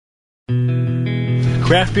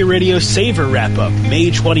Craft Beer Radio Savor Wrap-Up,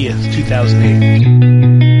 May 20th, 2008.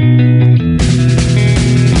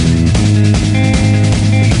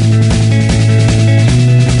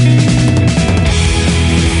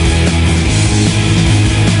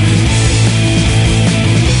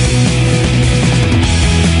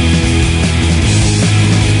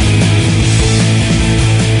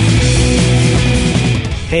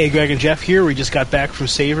 Hey, Greg and Jeff here. We just got back from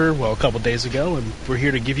Savor, a couple days ago, and we're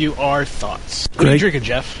here to give you our thoughts. What are you drinking,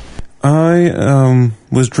 Jeff? I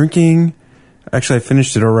was drinking... Actually, I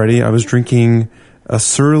finished it already. I was drinking a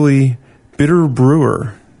Surly Bitter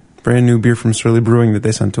Brewer. Brand new beer from Surly Brewing that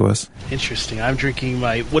they sent to us. Interesting. I'm drinking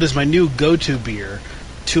what is my new go-to beer,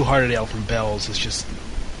 Two Hearted Ale from Bell's. It's just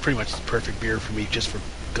pretty much the perfect beer for me, just for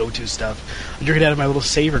go-to stuff. I'm drinking out of my little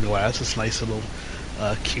Savor glass. This nice little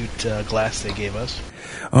cute glass they gave us.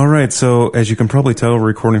 All right, so as you can probably tell, we're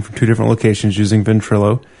recording from two different locations using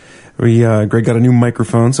Ventrilo. Greg got a new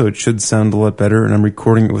microphone, so it should sound a lot better, and I'm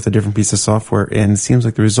recording it with a different piece of software, and it seems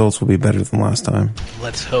like the results will be better than last time.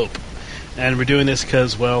 Let's hope. And we're doing this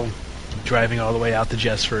because, driving all the way out to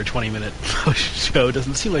Jess for a 20-minute show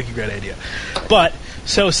doesn't seem like a great idea. But,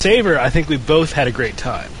 so Savor, I think we both had a great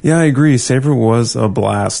time. Yeah, I agree. Savor was a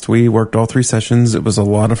blast. We worked all 3 sessions. It was a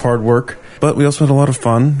lot of hard work, but we also had a lot of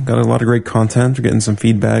fun. Got a lot of great content. We're getting some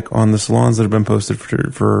feedback on the salons that have been posted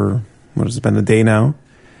for what has it been, a day now.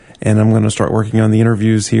 And I'm going to start working on the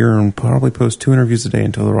interviews here and probably post 2 interviews a day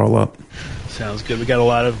until they're all up. Sounds good. We got a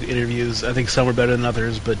lot of interviews. I think some are better than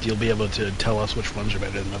others, but you'll be able to tell us which ones are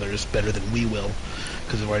better than others, better than we will,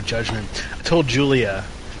 because of our judgment. I told Julia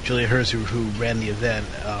Hers, who ran the event,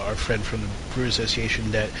 our friend from the Brewer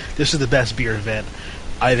Association, that this is the best beer event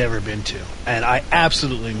I've ever been to, and I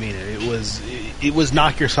absolutely mean it. It was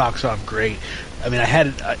knock your socks off great. I mean,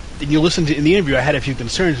 you listen to in the interview, I had a few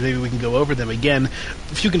concerns. Maybe we can go over them again.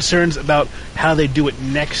 A few concerns about how they do it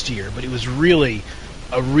next year, but it was really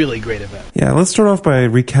a really great event. Yeah, let's start off by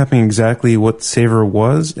recapping exactly what Savor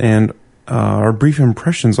was and our brief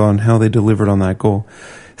impressions on how they delivered on that goal.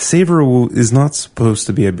 Savor is not supposed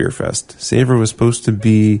to be a beer fest. Savor was supposed to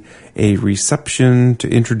be a reception to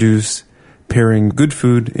introduce pairing good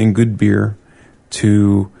food and good beer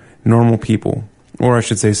to normal people. Or I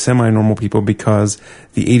should say semi-normal people, because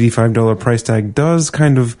the $85 price tag does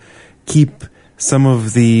kind of keep some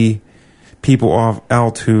of the people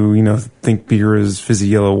out who, think beer is fizzy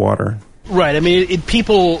yellow water. Right. I mean,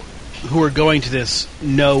 people who are going to this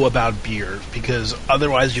know about beer, because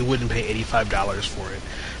otherwise you wouldn't pay $85 for it.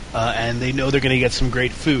 And they know they're going to get some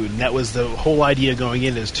great food. And that was the whole idea going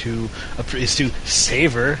in, is to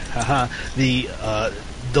savor the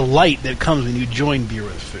delight that comes when you join beer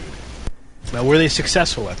with food. Now, were they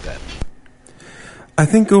successful at that? I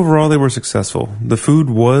think overall they were successful. The food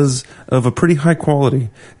was of a pretty high quality.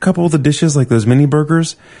 A couple of the dishes, like those mini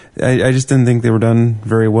burgers, I just didn't think they were done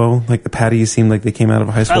very well. Like the patties seemed like they came out of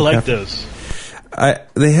a high school cafe. I like those.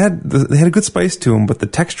 They had a good spice to them, but the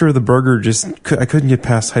texture of the burger I couldn't get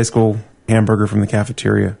past high school hamburger from the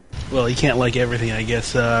cafeteria. Well, you can't like everything, I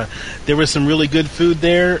guess. There was some really good food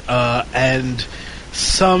there, and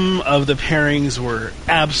some of the pairings were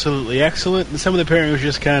absolutely excellent, and some of the pairings were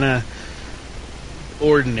just kind of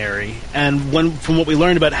ordinary. And from what we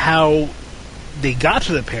learned about how they got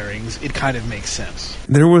to the pairings, it kind of makes sense.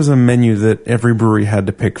 There was a menu that every brewery had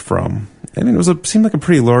to pick from. I mean, seemed like a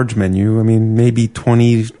pretty large menu. I mean, maybe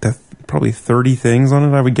 20 to probably 30 things on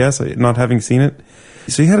it, I would guess, not having seen it.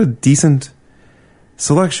 So you had a decent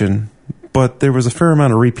selection, but there was a fair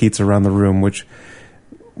amount of repeats around the room, which,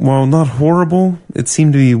 while not horrible, it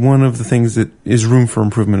seemed to be one of the things that is room for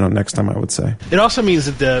improvement on next time, I would say. It also means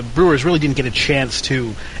that the brewers really didn't get a chance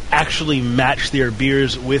to actually match their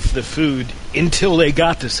beers with the food until they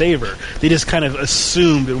got to Savor. They just kind of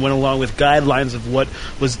assumed and went along with guidelines of what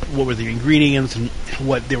were the ingredients and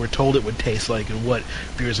what they were told it would taste like and what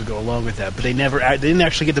beers would go along with that. But they didn't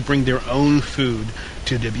actually get to bring their own food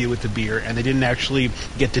to debut with the beer, and they didn't actually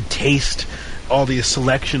get to taste all these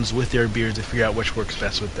selections with their beers to figure out which works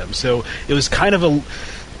best with them. So it was kind of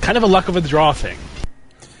a luck of a draw thing.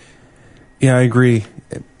 Yeah, I agree.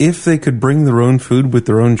 If they could bring their own food with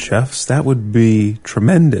their own chefs, that would be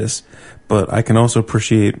tremendous. But I can also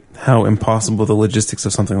appreciate how impossible the logistics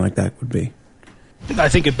of something like that would be. I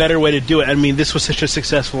think a better way to do it, I mean, this was such a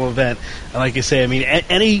successful event. And like I say, I mean,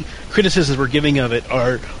 any criticisms we're giving of it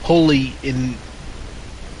are wholly in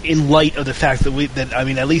light of the fact that I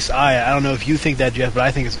mean, at least I don't know if you think that, Jeff, but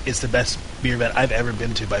I think it's the best beer event I've ever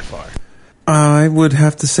been to by far. I would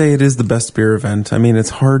have to say it is the best beer event. I mean, it's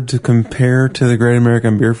hard to compare to the Great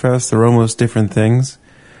American Beer Fest. They're almost different things.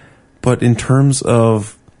 But in terms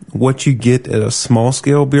of what you get at a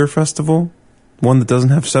small-scale beer festival, one that doesn't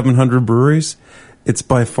have 700 breweries, it's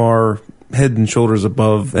by far head and shoulders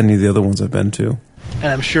above any of the other ones I've been to. And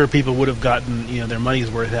I'm sure people would have gotten their money's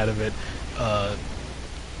worth out of it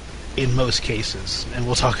in most cases. And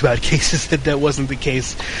we'll talk about cases that wasn't the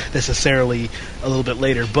case necessarily a little bit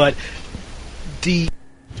later. But the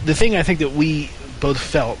thing I think that we both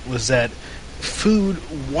felt was that food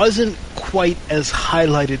wasn't quite as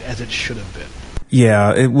highlighted as it should have been.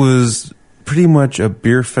 Yeah, it was pretty much a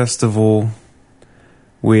beer festival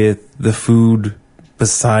with the food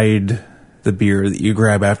beside the beer that you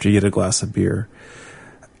grab after you get a glass of beer.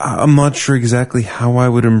 I'm not sure exactly how I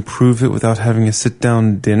would improve it without having a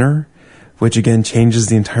sit-down dinner, which again changes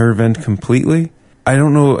the entire event completely. I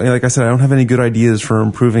don't know, like I said, I don't have any good ideas for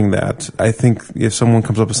improving that. I think if someone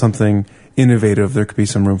comes up with something innovative, there could be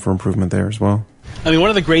some room for improvement there as well. I mean, one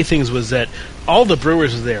of the great things was that all the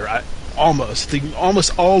brewers were there.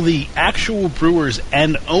 Almost all the actual brewers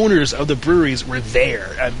and owners of the breweries were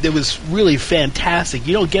there. It was really fantastic.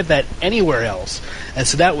 You don't get that anywhere else. And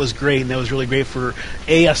so that was great, and that was really great for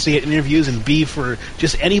A, us to get interviews, and B, for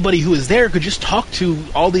just anybody who was there could just talk to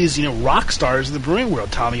all these rock stars of the brewing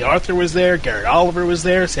world. Tommy Arthur was there, Garrett Oliver was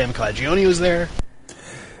there, Sam Calagione was there.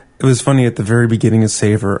 It was funny at the very beginning of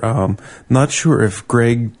Savor. Not sure if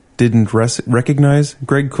Greg didn't recognize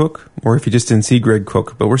Greg Cook, or if he just didn't see Greg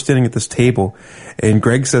Cook, but we're standing at this table, and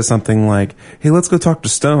Greg says something like, "Hey, let's go talk to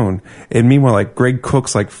Stone." And meanwhile, Greg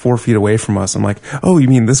Cook's 4 feet away from us. I'm like, "Oh, you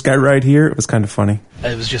mean this guy right here?" It was kind of funny.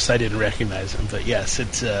 It was just I didn't recognize him, but yes,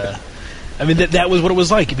 it's. I mean, that was what it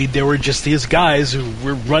was like. I mean, there were just these guys who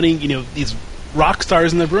were running, these rock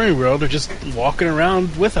stars in the brewing world are just walking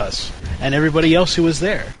around with us, and everybody else who was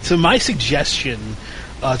there. So my suggestion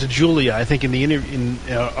to Julia, I think in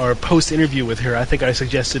our post-interview with her, I think I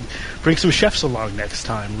suggested bring some chefs along next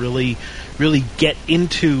time. Really get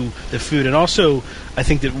into the food. And also, I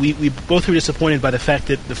think that we both were disappointed by the fact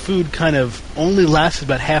that the food kind of only lasted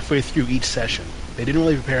about halfway through each session. They didn't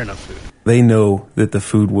really prepare enough food. They know that the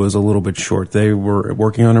food was a little bit short. They were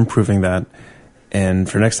working on improving that. And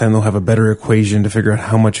for next time, they'll have a better equation to figure out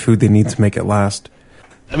how much food they need to make it last.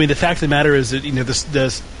 I mean, the fact of the matter is that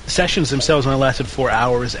the sessions themselves only lasted 4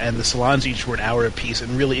 hours, and the salons each were an hour apiece.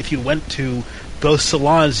 And really, if you went to both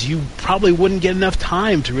salons, you probably wouldn't get enough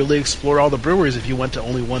time to really explore all the breweries if you went to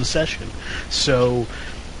only one session. So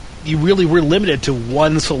you really were limited to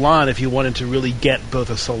one salon if you wanted to really get both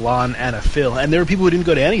a salon and a fill. And there were people who didn't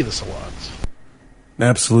go to any of the salons.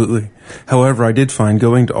 Absolutely. However, I did find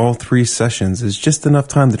going to all 3 sessions is just enough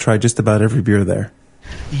time to try just about every beer there.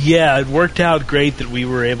 Yeah, it worked out great that we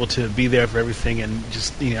were able to be there for everything, and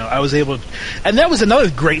just I was able to, and that was another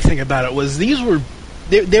great thing about it was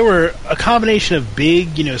they were a combination of big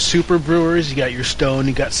super brewers. You got your Stone,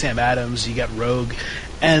 you got Sam Adams, you got Rogue,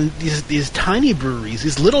 and these tiny breweries,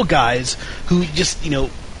 these little guys who just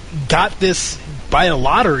got this by a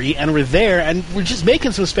lottery and were there and were just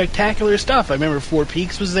making some spectacular stuff. I remember Four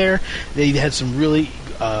Peaks was there. They had some really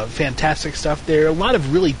fantastic stuff there. A lot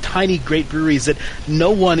of really tiny, great breweries that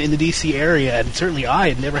no one in the D.C. area, and certainly I,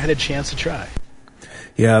 had never had a chance to try.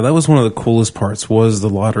 Yeah, that was one of the coolest parts, was the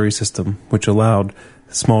lottery system, which allowed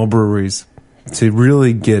small breweries to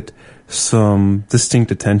really get some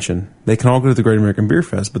distinct attention. They can all go to the Great American Beer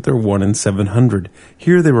Fest, but they're 1 in 700.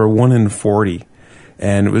 Here they were 1 in 40.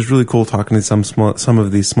 And it was really cool talking to some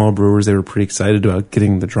of these small brewers. They were pretty excited about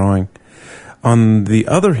getting the drawing. On the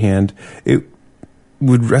other hand, I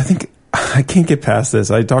can't get past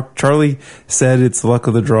this. Charlie said it's the luck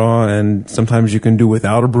of the draw, and sometimes you can do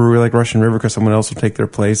without a brewery like Russian River because someone else will take their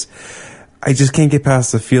place. I just can't get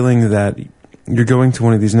past the feeling that you're going to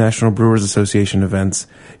one of these National Brewers Association events.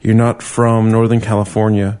 You're not from Northern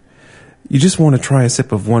California. You just want to try a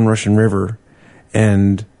sip of one Russian River,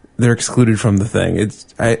 and they're excluded from the thing.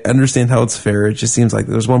 I understand how it's fair. It just seems like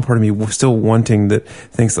there's one part of me still wanting that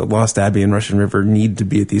thinks that Lost Abbey and Russian River need to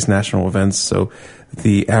be at these national events so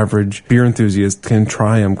the average beer enthusiast can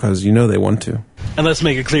try them because they want to. And let's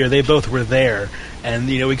make it clear, they both were there. And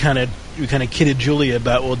we kind of kidded Julia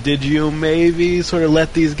about, well, did you maybe sort of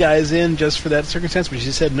let these guys in just for that circumstance? But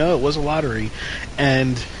she said no, it was a lottery.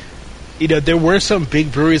 And there were some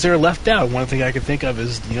big breweries that were left out. One thing I could think of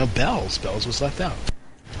is Bell's. Bell's was left out.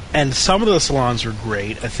 And some of the salons were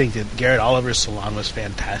great. I think that Garrett Oliver's salon was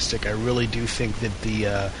fantastic. I really do think that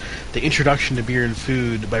the introduction to beer and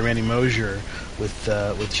food by Randy Mosier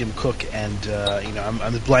with Jim Cook and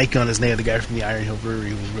I'm blank on his name, the guy from the Iron Hill Brewery,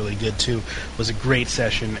 who was really good too, was a great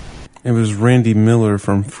session. It was Randy Miller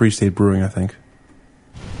from Free State Brewing, I think.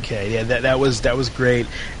 Okay, yeah, that was great,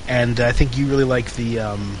 and I think you really liked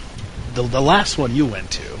the last one you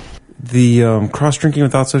went to. The cross drinking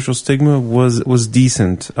without social stigma was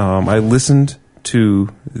decent. I listened to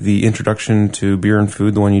the introduction to Beer and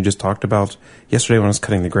Food, the one you just talked about yesterday when I was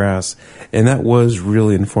cutting the grass, and that was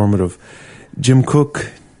really informative. Jim Koch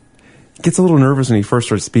gets a little nervous when he first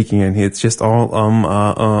starts speaking, and it's just all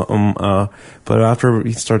but after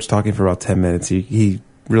he starts talking for about 10 minutes, he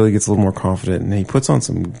really gets a little more confident, and he puts on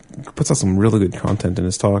some really good content in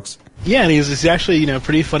his talks. Yeah, and he's actually,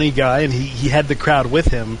 pretty funny guy, and he had the crowd with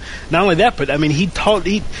him. Not only that, but I mean,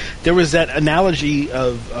 there was that analogy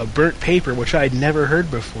of burnt paper, which I had never heard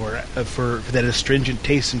before, for that astringent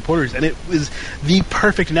taste in porters, and it was the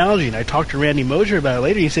perfect analogy. And I talked to Randy Mosher about it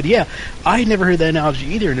later. He said, "Yeah, I had never heard that analogy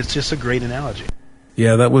either, and it's just a great analogy."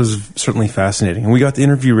 Yeah, that was certainly fascinating. And we got to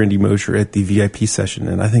interview Randy Mosher at the VIP session,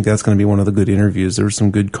 and I think that's going to be one of the good interviews. There was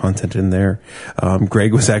some good content in there.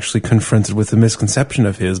 Greg was actually confronted with a misconception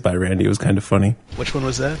of his by Randy. It was kind of funny. Which one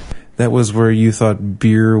was that? That was where you thought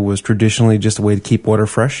beer was traditionally just a way to keep water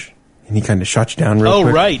fresh, and he kind of shot you down real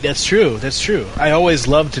quick. Oh, right. That's true. I always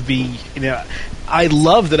loved to be, I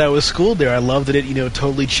love that I was schooled there. I love that it,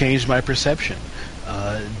 totally changed my perception.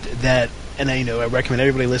 And I recommend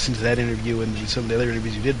everybody listen to that interview and some of the other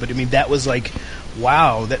interviews you did. But I mean, that was like,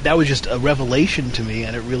 wow, that was just a revelation to me,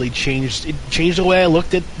 and it really changed the way I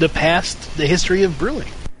looked at the history of brewing.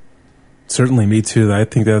 Certainly, me too. I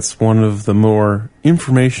think that's one of the more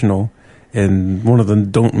informational and one of the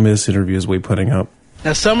don't miss interviews we're putting up.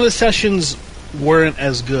 Now, some of the sessions weren't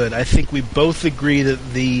as good. I think we both agree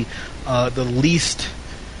that the least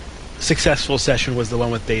successful session was the one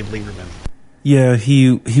with Dave Lieberman. Yeah,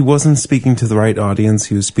 he wasn't speaking to the right audience.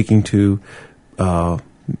 He was speaking to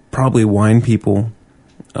probably wine people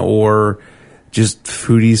or just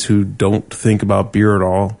foodies who don't think about beer at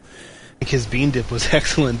all. His bean dip was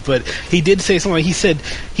excellent, but he did say something. He said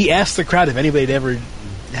he asked the crowd if anybody had ever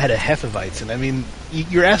had a Hefeweizen. And I mean,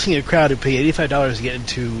 you're asking a crowd to pay $85 to get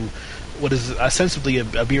into what is ostensibly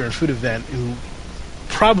a beer and food event who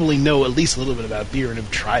probably know at least a little bit about beer and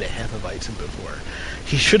have tried a Hefeweizen before.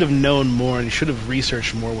 He should have known more, and he should have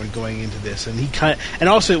researched more when going into this. And and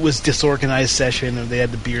also it was disorganized session, and they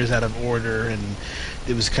had the beers out of order, and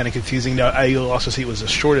it was kind of confusing. Now, you'll also see it was the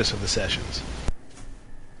shortest of the sessions.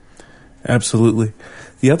 Absolutely.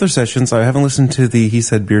 The other sessions, I haven't listened to the He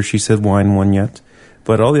Said Beer, She Said Wine one yet,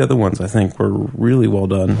 but all the other ones I think were really well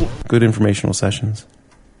done. Good informational sessions.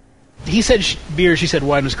 He Said Beer, She Said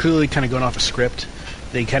Wine was clearly kind of going off a script.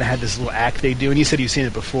 They kind of had this little act they do, and you said you've seen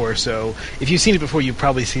it before, so if you've seen it before, you've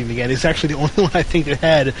probably seen it again. It's actually the only one I think that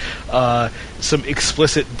had some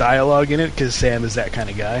explicit dialogue in it, because Sam is that kind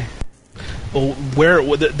of guy. Well,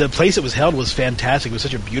 the place it was held was fantastic. It was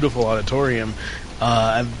such a beautiful auditorium.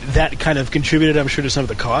 That kind of contributed, I'm sure, to some of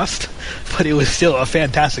the cost, but it was still a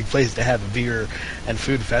fantastic place to have a beer and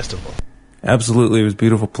food festival. Absolutely, it was a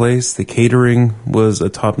beautiful place. The catering was a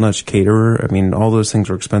top-notch caterer. I mean, all those things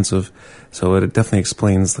were expensive, so it definitely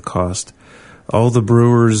explains the cost. All the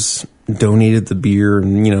brewers donated the beer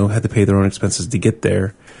and, had to pay their own expenses to get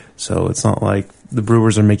there. So it's not like the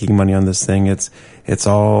brewers are making money on this thing. It's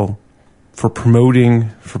all for promoting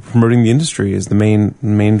the industry is the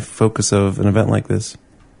main focus of an event like this.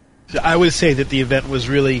 I would say that the event was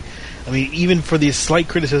really, even for the slight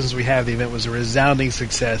criticisms we have, the event was a resounding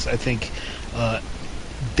success. I think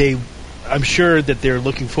I'm sure that they're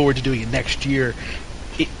looking forward to doing it next year.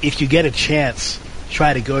 If you get a chance,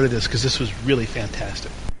 try to go to this, because this was really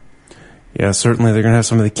fantastic. Yeah, certainly they're going to have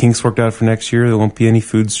some of the kinks worked out for next year. There won't be any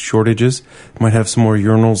food shortages. Might have some more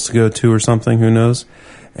urinals to go to or something, who knows.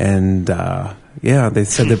 And they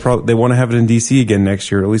said they want to have it in D.C. again next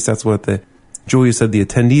year. At least that's what Julia said the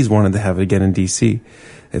attendees wanted to have it again in D.C.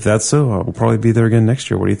 If that's so, we'll probably be there again next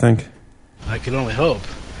year. What do you think? I can only hope,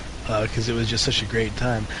 because it was just such a great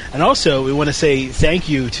time. And also, we want to say thank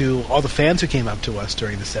you to all the fans who came up to us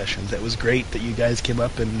during the sessions. It was great that you guys came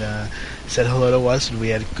up and said hello to us, and we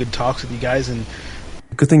had good talks with you guys. And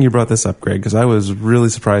good thing you brought this up, Greg, because I was really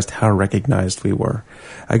surprised how recognized we were.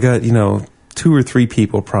 I got, 2 or 3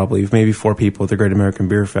 people, probably, maybe 4 people at the Great American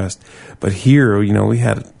Beer Fest. But here, we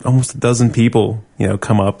had almost a dozen people,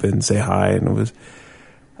 come up and say hi, and it was,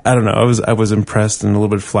 I don't know, I was impressed and a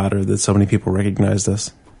little bit flattered that so many people recognized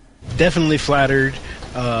us. Definitely flattered,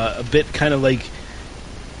 a bit kind of like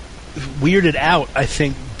weirded out, I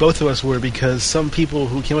think both of us were, because some people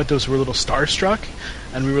who came up to us were a little starstruck,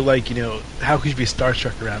 and we were like, how could you be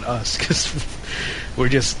starstruck around us? Because we're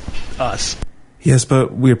just us. Yes,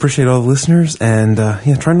 but we appreciate all the listeners, and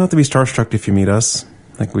try not to be starstruck if you meet us.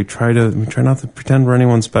 Like we try not to pretend we're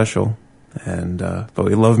anyone special, and but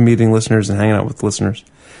we love meeting listeners and hanging out with listeners.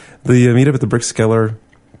 The meetup at the Brickskeller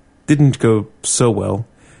didn't go so well.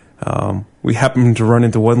 We happened to run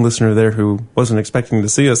into one listener there who wasn't expecting to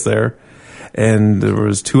see us there, and there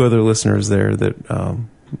was 2 other listeners there that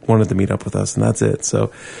wanted to meet up with us, and that's it.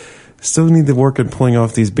 So still need to work on pulling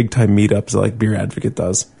off these big-time meetups like Beer Advocate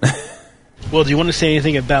does. Well, do you want to say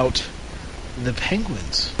anything about the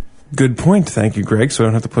Penguins? Good point. Thank you, Greg. So I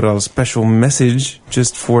don't have to put out a special message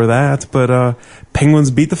just for that. But Penguins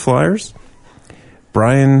beat the Flyers.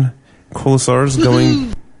 Brian Colasar's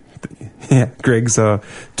going... Yeah, Greg's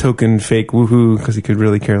token fake woohoo because he could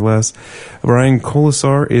really care less. Brian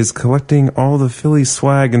Colasar is collecting all the Philly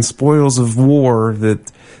swag and spoils of war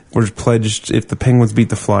that were pledged if the Penguins beat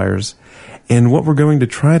the Flyers. And what we're going to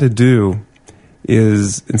try to do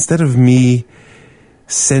is, instead of me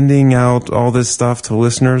sending out all this stuff to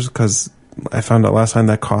listeners, because I found out last time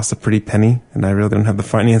that cost a pretty penny, and I really don't have the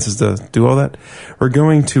finances to do all that, we're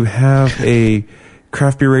going to have a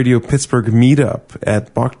Craft Beer Radio Pittsburgh meetup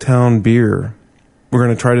at Bachtown Beer. We're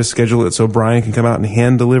going to try to schedule it so Brian can come out and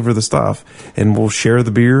hand deliver the stuff, and we'll share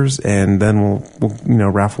the beers, and then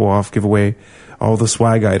we'll raffle off, give away all the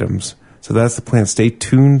swag items. So that's the plan. Stay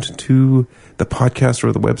tuned to the podcast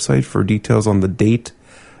or the website for details on the date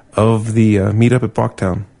of the meetup at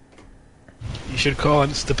Bachtown. You should call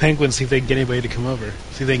the Penguins, see if they can get anybody to come over.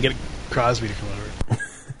 See if they can get Crosby to come over.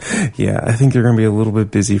 Yeah, I think they're going to be a little bit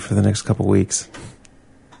busy for the next couple weeks.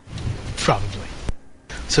 Probably.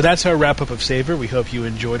 So that's our wrap-up of Savor. We hope you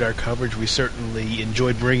enjoyed our coverage. We certainly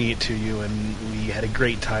enjoyed bringing it to you, and we had a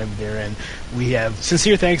great time there. And we have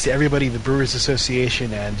sincere thanks to everybody, the Brewers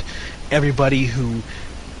Association, and everybody who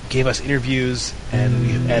gave us interviews,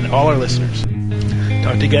 and all our listeners.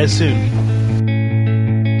 Talk to you guys soon.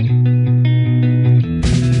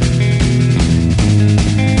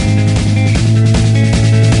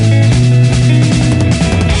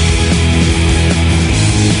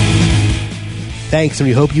 Thanks, and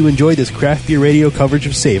we hope you enjoyed this Craft Beer Radio coverage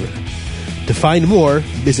of Savor. To find more,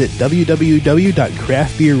 visit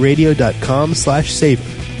www.craftbeerradio.com/savor.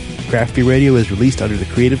 Craft Beer Radio is released under the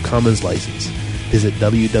Creative Commons license. Visit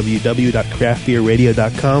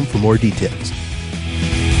www.craftbeerradio.com for more details.